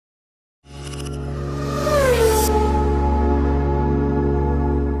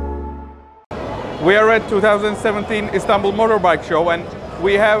We are at 2017 Istanbul Motobike Show, and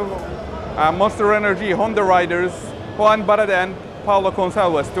we have Monster Energy Honda riders Joan Barreda and Paulo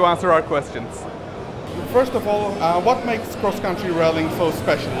Goncalves to answer our questions. First of all, what makes cross-country rallying so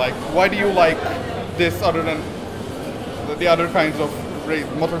special? Like, why do you like this other than the other kinds of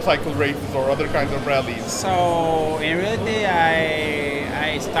motorcycle races or other kinds of rallies? So in reality,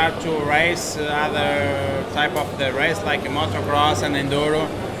 I start to race other type of the race like motocross and enduro,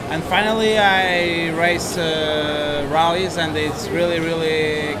 and finally I race rallies, and it's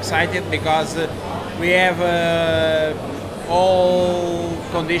really excited because we have all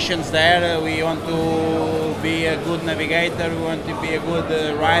conditions there. We want to be a good navigator, we want to be a good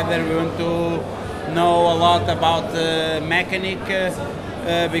rider, we want to know a lot about mechanic,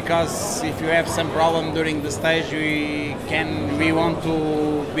 because if you have some problem during the stage, we want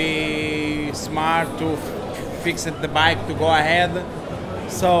to be smart to fix the bike to go ahead.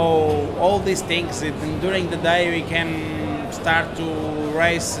 So all these things, during the day we can start to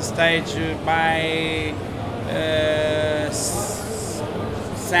race the stage by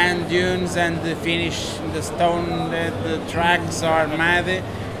sand dunes and finish the stone the tracks are mud.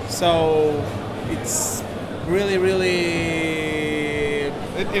 So it's really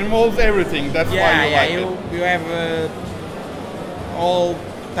it involves everything. That's why you like it. You have all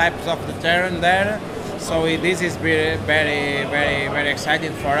types of the terrain there. So this is very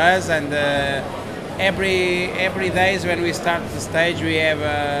exciting for us, and every days when we start the stage we have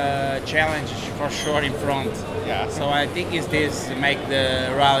a challenge for sure in front. Yeah. So I think this make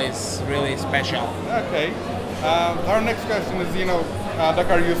the rallies really special. Okay. Our next question is,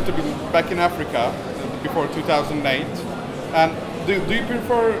 Dakar used to be back in Africa before 2008, and do you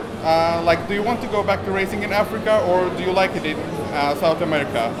prefer, do you want to go back to racing in Africa, or do you like it in South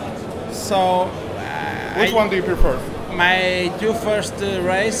America? So which one do you prefer? My two first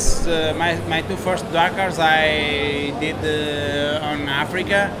race, my two first Dakars I did on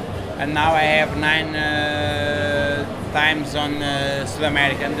Africa, and now I have 9 times on South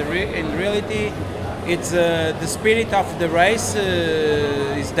America. And in reality, it's the spirit of the race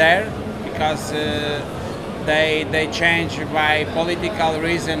is there, because they change by political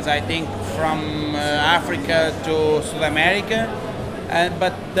reasons, I think, from Africa to South America.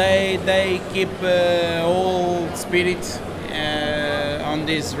 But they keep all spirit on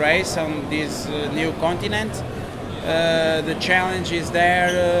this race, on this new continent. The challenge is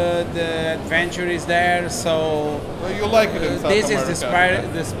there, the adventure is there. So well, you like it in South this America.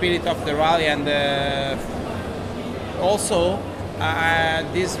 Is the spirit of the rally, and also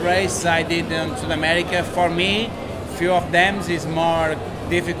this race I did in South America. For me, few of them is more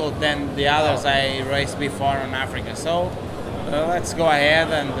difficult than the others I raced before in Africa. So. Let's go ahead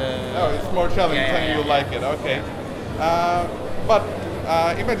and... oh, it's more challenging and you like it, okay. But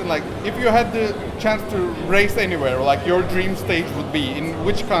imagine, if you had the chance to race anywhere, your dream stage would be, in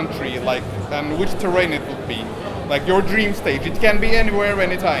which country, and which terrain it would be? Your dream stage, it can be anywhere,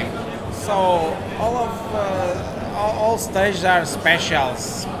 anytime. So, all stages are special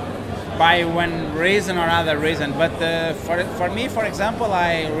by one reason or other reason, but for me, for example,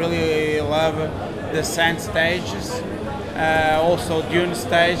 I really love the sand stages. Also dune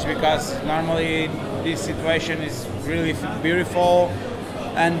stage, because normally this situation is really beautiful,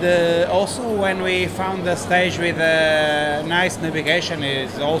 and also when we found the stage with nice navigation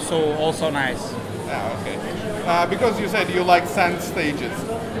is also nice. Yeah, okay. Because you said you like sand stages,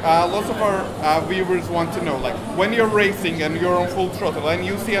 lots of our viewers want to know, when you're racing and you're on full throttle and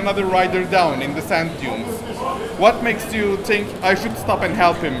you see another rider down in the sand dunes, what makes you think I should stop and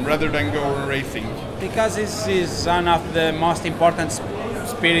help him rather than go racing? Because this is one of the most important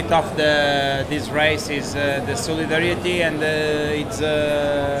spirit of this race is the solidarity, and it's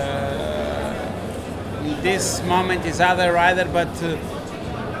this moment is other rider, but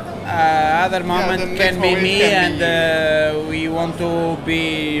other moment can be me, and we want to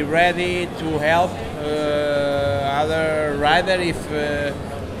be ready to help other rider if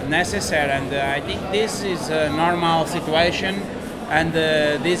necessary. And I think this is a normal situation. And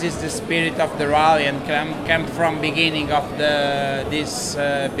this is the spirit of the rally, and come from beginning of this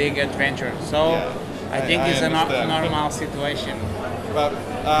big adventure. So yeah, I think it's a normal situation. But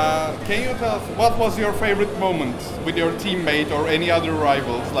can you tell us what was your favorite moment with your teammate or any other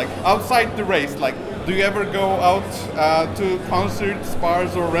rivals? Outside the race, do you ever go out to concerts,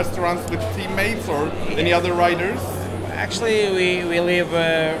 bars, or restaurants with teammates or any other riders? Actually, we live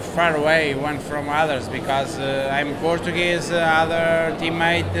far away one from others, because I'm Portuguese, other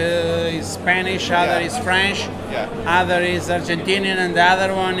teammate is Spanish, other is French, other is Argentinian, and the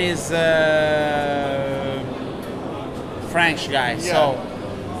other one is French guy. So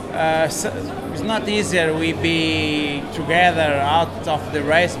it's not easier we be together out of the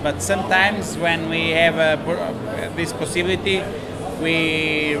race, but sometimes when we have this possibility,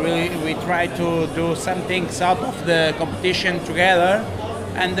 we try to do some things out of the competition together,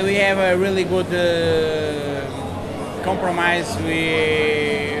 and we have a really good compromise.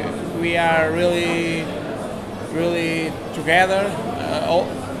 We are really together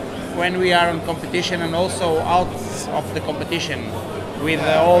when we are on competition and also out of the competition, with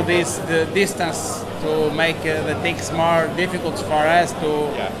all this the distance to make the things more difficult for us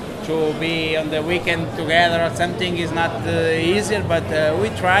to be on the weekend together or something is not easier, but we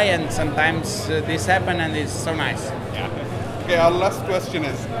try, and sometimes this happen, and it's so nice. Yeah. Okay, our last question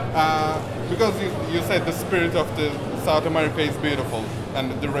is, because you said the spirit of the South America is beautiful,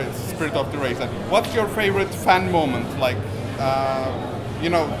 and the spirit of the race. And what's your favorite fan moment? Like,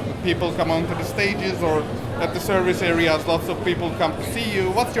 people come onto the stages, or at the service areas, lots of people come to see you.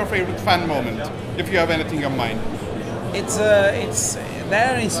 What's your favorite fan moment, if you have anything in mind? It's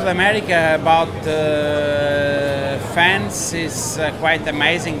there in South America about fans is quite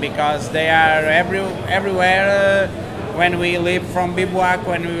amazing, because they are everywhere. When we leave from bivouac,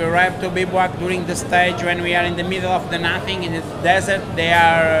 when we arrive to bivouac, during the stage, when we are in the middle of the nothing in the desert, there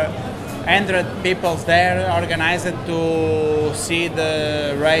are 100 people there organized to see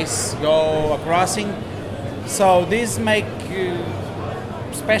the race go crossing. So this make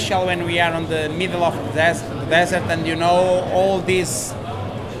special when we are on the middle of the desert, and all these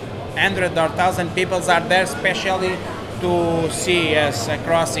 100 or 1,000 people are there specially to see us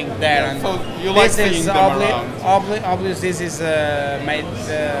crossing there. Yeah, and so you like seeing them around. Obviously, this is made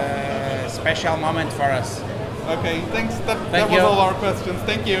a special moment for us. Okay, thanks. That was all our questions.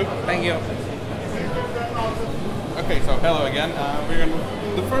 Thank you. Thank you. Okay, so hello again.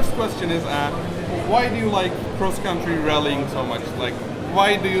 The first question is, why do you like cross-country rallying so much? Like,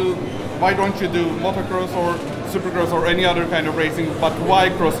 why don't you do motocross or supercross or any other kind of racing, but why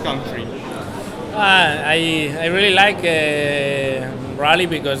cross-country? I really like rally,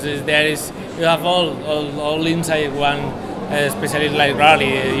 because you have all inside one, especially like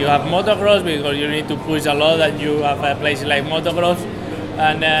rally. You have motocross because you need to push a lot, and you have a place like motocross,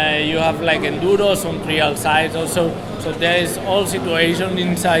 and you have like enduros on trial sides also. So there is all situation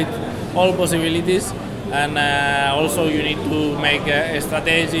inside, all possibilities, and also you need to make a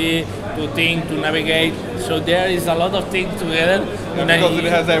strategy, to think, to navigate. So there is a lot of things together. Yeah, because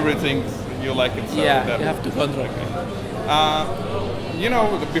it has everything. You like it, so yeah, you have to control.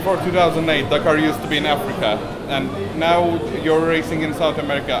 Before 2008, Dakar used to be in Africa, and now you're racing in South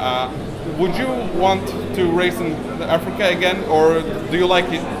America. Would you want to race in Africa again, or do you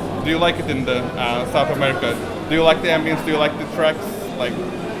like it? Do you like it in the South America? Do you like the ambience? Do you like the tracks? Like,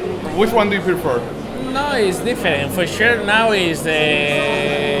 which one do you prefer? No, it's different for sure. Now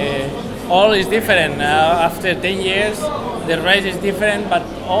all is different. After 10 years, the race is different, but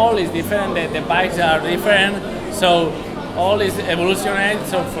all is different. The bikes are different, so all is evolutionary.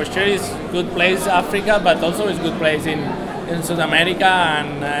 So for sure, it's good place Africa, but also it's good place in South America,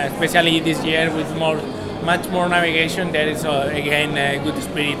 and especially this year with much more navigation. There is again a good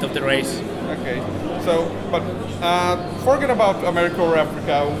spirit of the race. Okay, so but forget about America or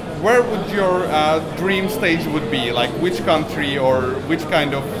Africa. Where would your dream stage would be? Like which country or which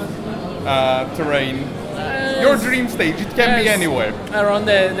kind of terrain? Your dream stage, it can be anywhere. Around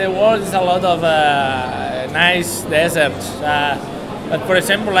the world is a lot of nice deserts. But for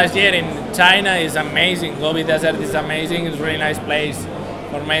example, last year in China is amazing. Gobi Desert is amazing. It's a really nice place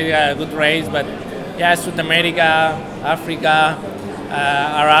for maybe a good race. But yeah, South America, Africa,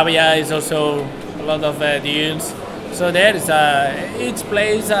 Arabia is also a lot of dunes. So there is each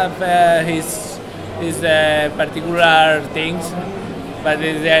place have his particular things. But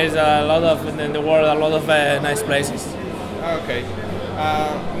there is a lot of in the world, a lot of nice places. Okay.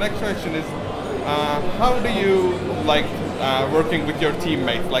 Next question is, how do you like working with your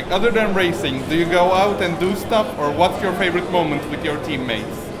teammates? Like, other than racing, do you go out and do stuff, or what's your favorite moment with your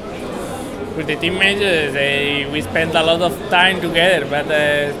teammates? With the teammates, we spend a lot of time together, but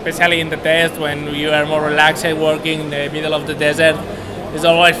especially in the test when you are more relaxed working in the middle of the desert. It's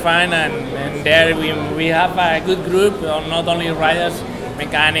always fun, and there we have a good group, not only riders,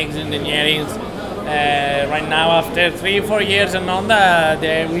 mechanics, engineering. Right now, after 3-4 years in Honda,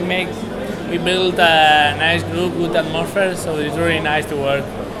 we built a nice group, good atmosphere, so it's really nice to work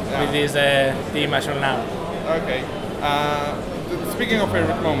with this team as of now. Okay. Speaking of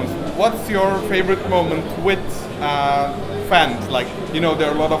favorite moments, what's your favorite moment with fans? Like, there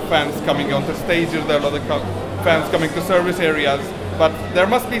are a lot of fans coming onto stages, there are a lot of fans coming to service areas. But there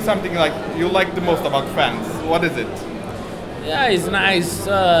must be something like you like the most about fans. What is it? Yeah, it's nice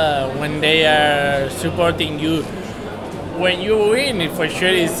when they are supporting you. When you win, for sure,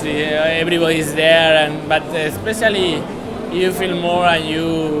 everybody's there, but especially you feel more and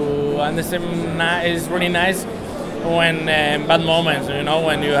you understand. It's really nice when bad moments,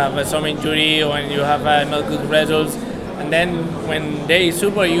 when you have some injury, when you have not good results, and then when they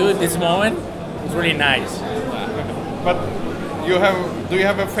support you this moment, it's really nice. But do you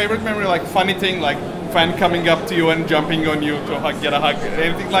have a favorite memory, like funny thing, like fan coming up to you and jumping on you to get a hug,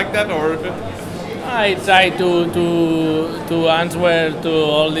 anything like that, or? I try to answer to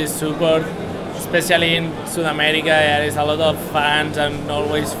all this support, especially in South America. There is a lot of fans and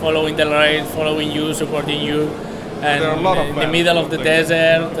always following the race, following you, supporting you, and there are a lot of in fans, the middle of the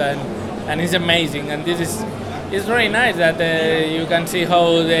desert, and it's amazing. And it's really nice that you can see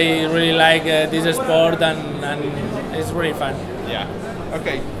how they really like this sport, and it's really fun. Yeah.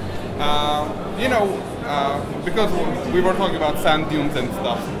 Okay. Because we were talking about sand dunes and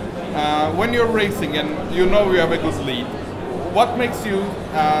stuff. When you're racing and you have a good lead, what makes you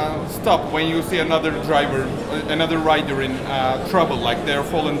stop when you see another rider in trouble, like they're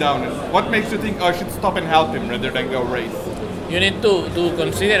falling down? And what makes you think, I should stop and help him rather than go race? You need to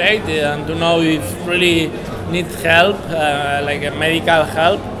consider it and to know if really needs help, like a medical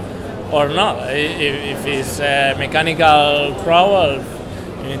help, or not. If it's mechanical trouble,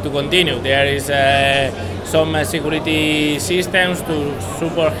 you need to continue. There is some security systems to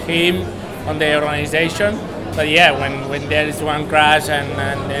support him on the organization. But yeah, when there is one crash and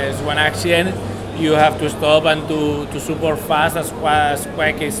there's one accident, you have to stop and to support fast as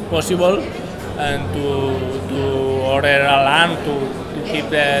quick as possible, and to order alarm to keep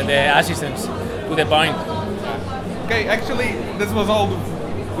the assistance to the point. Okay, actually, this was all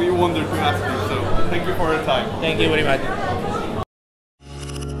we wanted to ask you, so thank you for your time. Thank you very much.